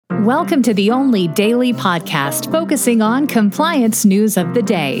Welcome to the only daily podcast focusing on compliance news of the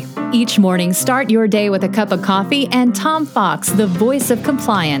day. Each morning, start your day with a cup of coffee and Tom Fox, the voice of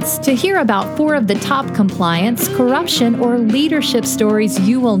compliance, to hear about 4 of the top compliance, corruption, or leadership stories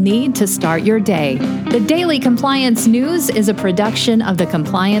you will need to start your day. The Daily Compliance News is a production of the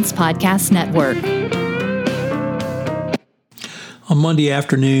Compliance Podcast Network. On Monday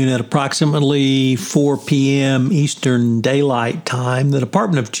afternoon at approximately 4 p.m. Eastern Daylight Time, the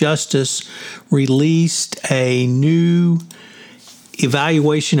Department of Justice released a new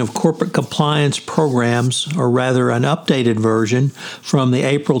evaluation of corporate compliance programs, or rather an updated version from the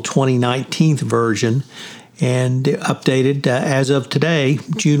April 2019 version, and updated as of today,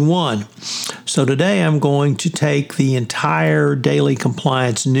 June 1. So today I'm going to take the entire daily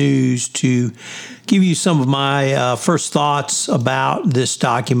compliance news to give you some of my first thoughts about this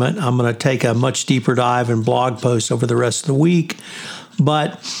document. I'm going to take a much deeper dive in blog posts over the rest of the week.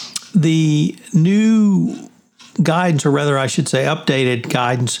 But the new guidance, or rather I should say updated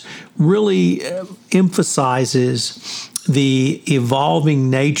guidance, really emphasizes the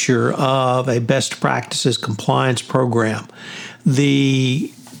evolving nature of a best practices compliance program.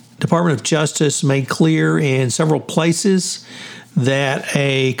 The Department of Justice made clear in several places that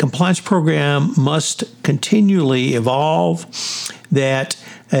a compliance program must continually evolve, that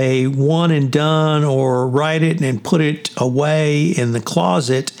a one and done or write it and put it away in the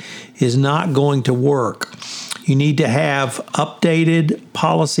closet is not going to work. You need to have updated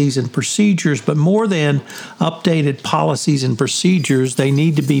policies and procedures, but more than updated policies and procedures, they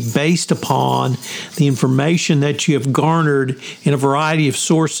need to be based upon the information that you have garnered in a variety of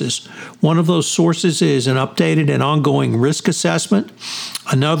sources. One of those sources is an updated and ongoing risk assessment.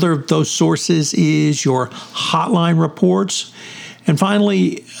 Another of those sources is your hotline reports. And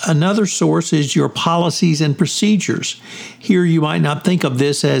finally, another source is your policies and procedures. Here, you might not think of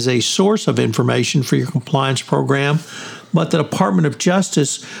this as a source of information for your compliance program, but the Department of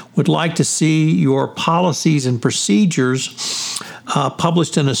Justice would like to see your policies and procedures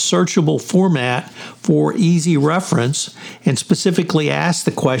published in a searchable format for easy reference, and specifically ask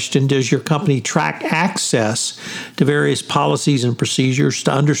the question, does your company track access to various policies and procedures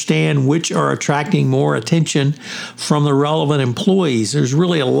to understand which are attracting more attention from the relevant employees? There's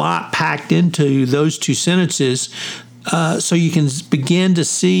really a lot packed into those two sentences. So you can begin to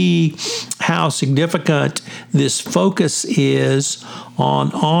see how significant this focus is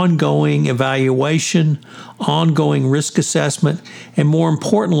on ongoing evaluation, ongoing risk assessment, and more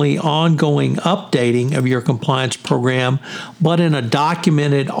importantly, ongoing updating of your compliance program, but in a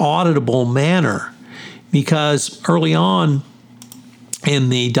documented, auditable manner. Because early on in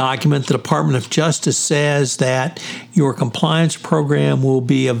the document, the Department of Justice says that your compliance program will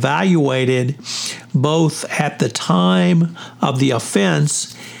be evaluated both at the time of the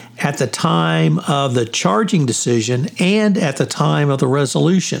offense, at the time of the charging decision, and at the time of the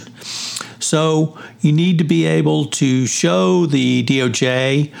resolution. So you need to be able to show the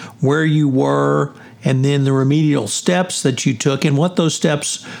DOJ where you were and then the remedial steps that you took and what those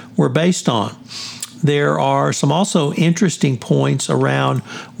steps were based on. There are some also interesting points around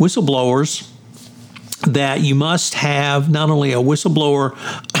whistleblowers, that you must have not only a whistleblower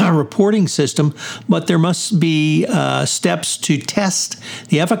reporting system, but there must be steps to test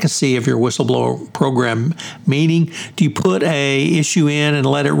the efficacy of your whistleblower program. Meaning, do you put a issue in and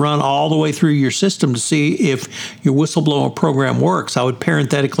let it run all the way through your system to see if your whistleblower program works? I would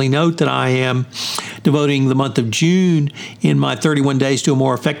parenthetically note that I am devoting the month of June in my 31 Days to a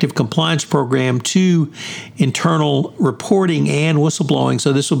More Effective Compliance program to internal reporting and whistleblowing,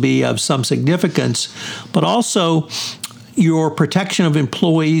 so this will be of some significance. But also your protection of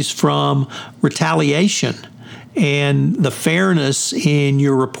employees from retaliation and the fairness in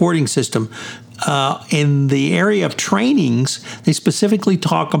your reporting system. In the area of trainings, they specifically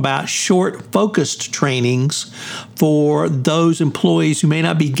talk about short, focused trainings for those employees who may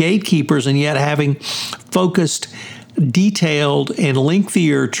not be gatekeepers and yet having focused, detailed and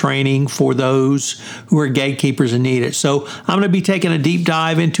lengthier training for those who are gatekeepers and need it. So I'm going to be taking a deep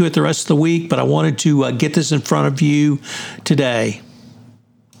dive into it the rest of the week, but I wanted to get this in front of you today.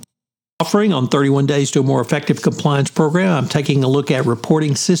 Offering on 31 Days to a More Effective Compliance program, I'm taking a look at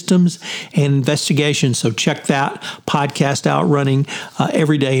reporting systems and investigations. So check that podcast out, running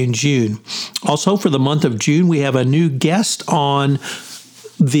every day in June. Also, for the month of June, we have a new guest on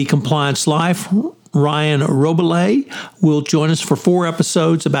the Compliance Life. Ryan Robillet will join us for 4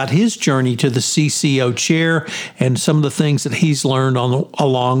 episodes about his journey to the CCO chair and some of the things that he's learned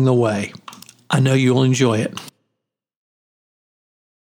along the way. I know you'll enjoy it.